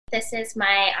This is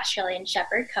my Australian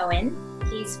Shepherd, Cohen.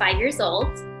 He's 5 years old.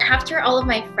 After all of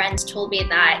my friends told me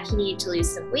that he needed to lose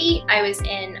some weight, I was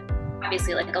in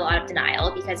obviously like a lot of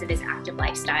denial because of his active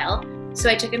lifestyle. So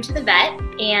I took him to the vet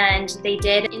and they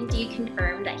did indeed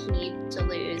confirm that he needed to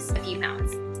lose a few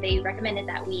pounds. They recommended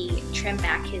that we trim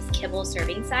back his kibble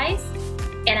serving size.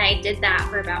 And I did that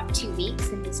for about 2 weeks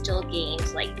and he still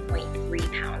gained like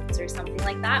 0.3 pounds or something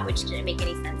like that, which didn't make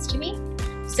any sense to me.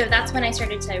 So that's when I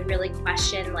started to really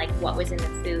question like what was in the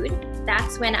food.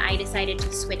 That's when I decided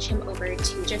to switch him over to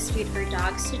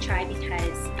JustFoodForDogs to try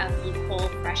because of the whole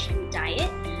fresh food diet.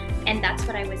 And that's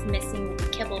what I was missing with the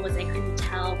kibble was I couldn't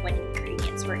tell what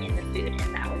ingredients were in the food,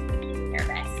 and that was making me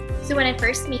nervous. So when I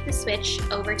first made the switch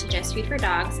over to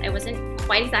JustFoodForDogs, I wasn't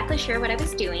quite exactly sure what I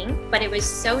was doing, but it was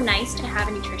so nice to have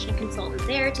a nutrition consultant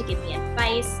there to give me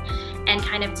advice and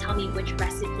kind of tell me which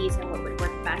recipes and what would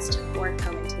work best for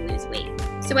Cohen to lose weight.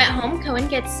 So at home, Cohen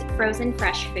gets frozen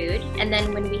fresh food, and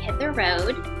then when we hit the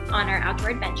road on our outdoor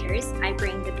adventures, I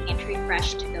bring the pantry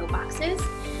fresh to-go boxes.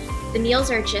 The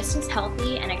meals are just as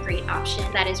healthy and a great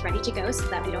option that is ready to go so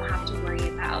that we don't have to worry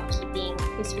about keeping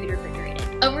his food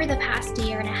refrigerated. Over the past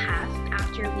year and a half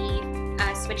after we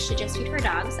switched to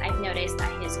JustFoodForDogs, I've noticed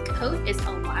that his coat is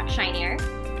a lot shinier.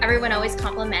 Everyone always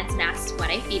compliments and asks what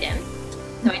I feed him.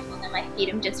 So I told them I feed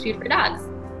him JustFoodForDogs.